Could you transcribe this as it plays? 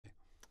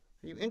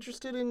Are you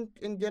interested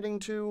in getting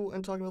to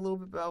and talking a little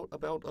bit about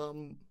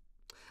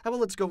how about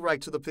let's go right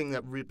to the thing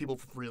that people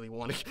really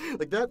want to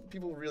like that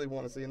people really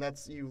want to see, and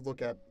that's you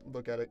look at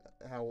it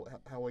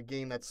how a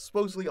game that's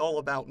supposedly all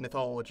about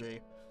mythology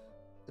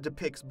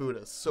depicts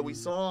Buddhists. So we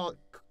saw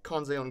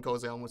Konzeon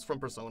Kozeon was from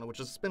Persona, which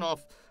is a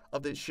spin-off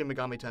of the Shin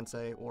Megami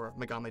Tensei or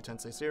Megami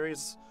Tensei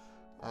series.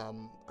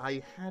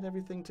 I had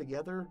everything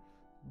together,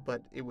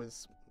 but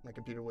my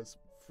computer was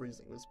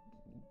freezing, it was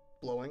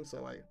blowing,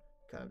 so I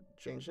kind of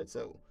changed it.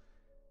 So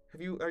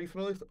are you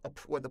familiar with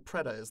what the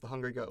Preta is, the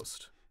Hungry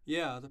Ghost?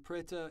 Yeah, the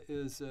Preta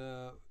is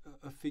a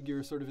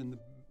figure sort of in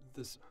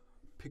this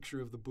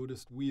picture of the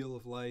Buddhist wheel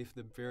of life,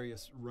 the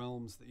various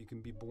realms that you can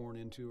be born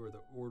into, or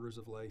the orders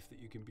of life that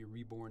you can be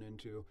reborn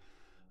into.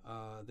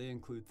 They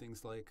include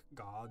things like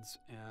gods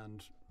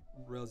and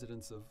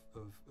residents of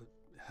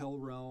hell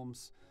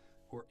realms,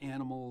 or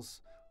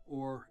animals,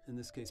 or in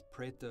this case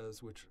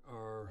pretas, which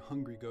are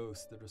hungry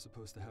ghosts that are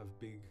supposed to have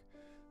big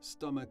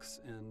stomachs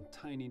and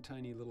tiny,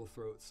 tiny little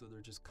throats, so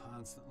they're just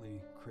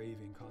constantly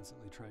craving,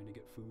 constantly trying to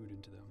get food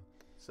into them.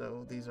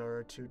 So these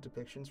are two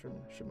depictions from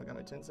Shin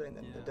Megami Tensei, and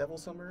then the Devil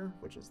Summoner,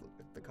 which is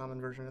the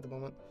common version at the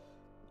moment.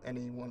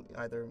 Anyone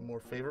either more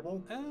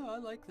favorable? Oh, I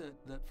like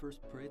that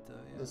first Preta.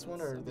 Yeah, this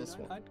one or this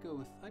one? I'd go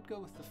with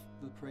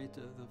the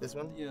Preta. This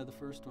one? Yeah, the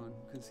first one,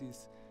 because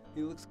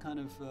he looks kind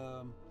of,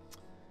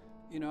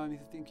 I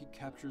think he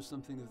captures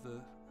something of the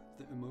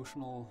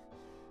emotional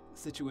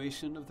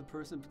situation of the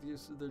person, but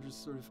they're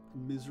just sort of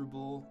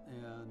miserable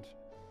and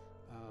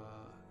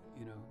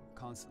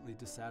constantly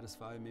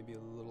dissatisfied, maybe a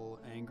little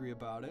angry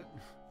about it.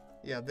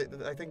 Yeah,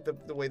 I think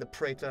the way the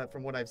Preta,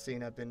 from what I've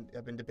seen, have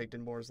been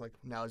depicted more as like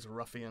now as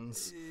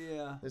ruffians.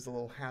 Yeah, there's a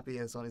little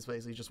happiness on his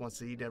face. He just wants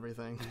to eat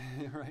everything.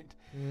 Right.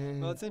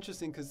 Well, it's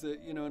interesting because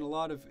in a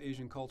lot of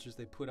Asian cultures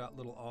they put out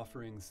little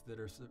offerings that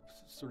are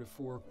sort of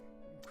for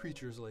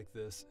creatures like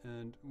this,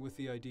 and with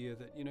the idea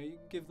that you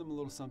give them a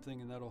little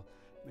something and that'll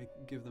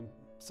give them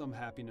some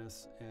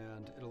happiness,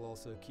 and it'll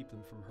also keep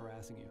them from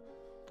harassing you.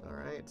 All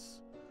right.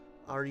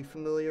 Are you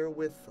familiar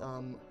with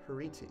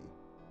Hariti?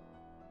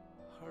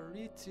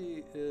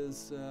 Hariti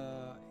is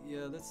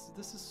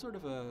this is sort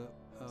of a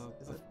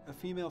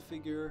female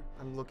figure.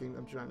 I'm looking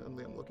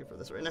for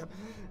this right now.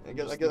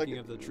 Thinking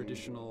of the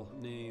traditional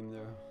name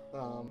there.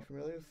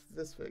 Familiar with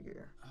this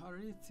figure?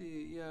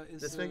 Hariti, yeah,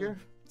 is this figure?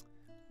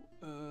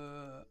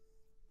 I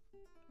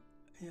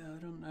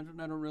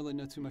don't really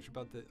know too much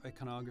about the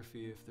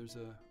iconography, if there's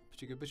a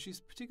particular, but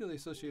she's particularly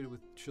associated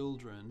with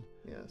children.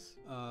 Yes.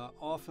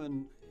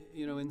 Often,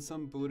 in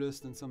some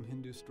Buddhist and some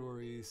Hindu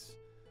stories,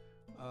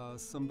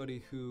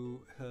 somebody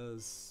who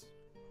has,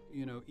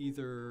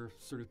 either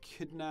sort of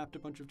kidnapped a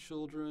bunch of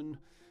children,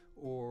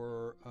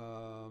 or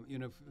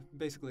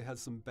basically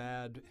has some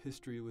bad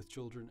history with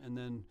children, and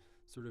then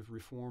sort of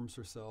reforms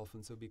herself,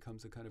 and so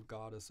becomes a kind of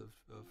goddess of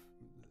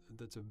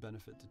that's of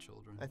benefit to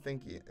children. I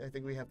think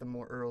we have the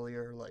more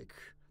earlier, like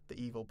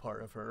the evil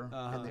part of her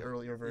in the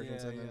earlier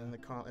versions, and then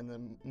in the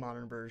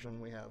modern version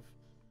we have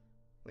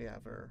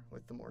her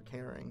with the more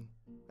caring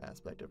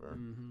aspect of her.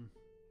 Mm-hmm.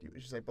 Would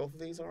you say both of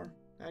these are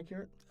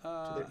accurate?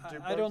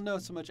 I don't know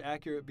so much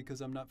accurate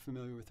because I'm not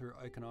familiar with her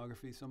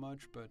iconography so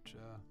much, but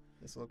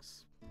this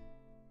looks.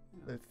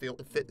 It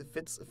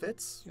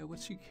fits. Yeah,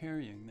 what's she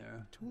carrying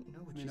there? I don't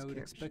know what she's carrying. I would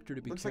expect her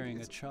to be carrying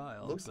a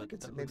child. Looks like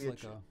it's that maybe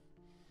looks like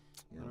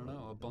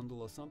a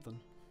bundle of something.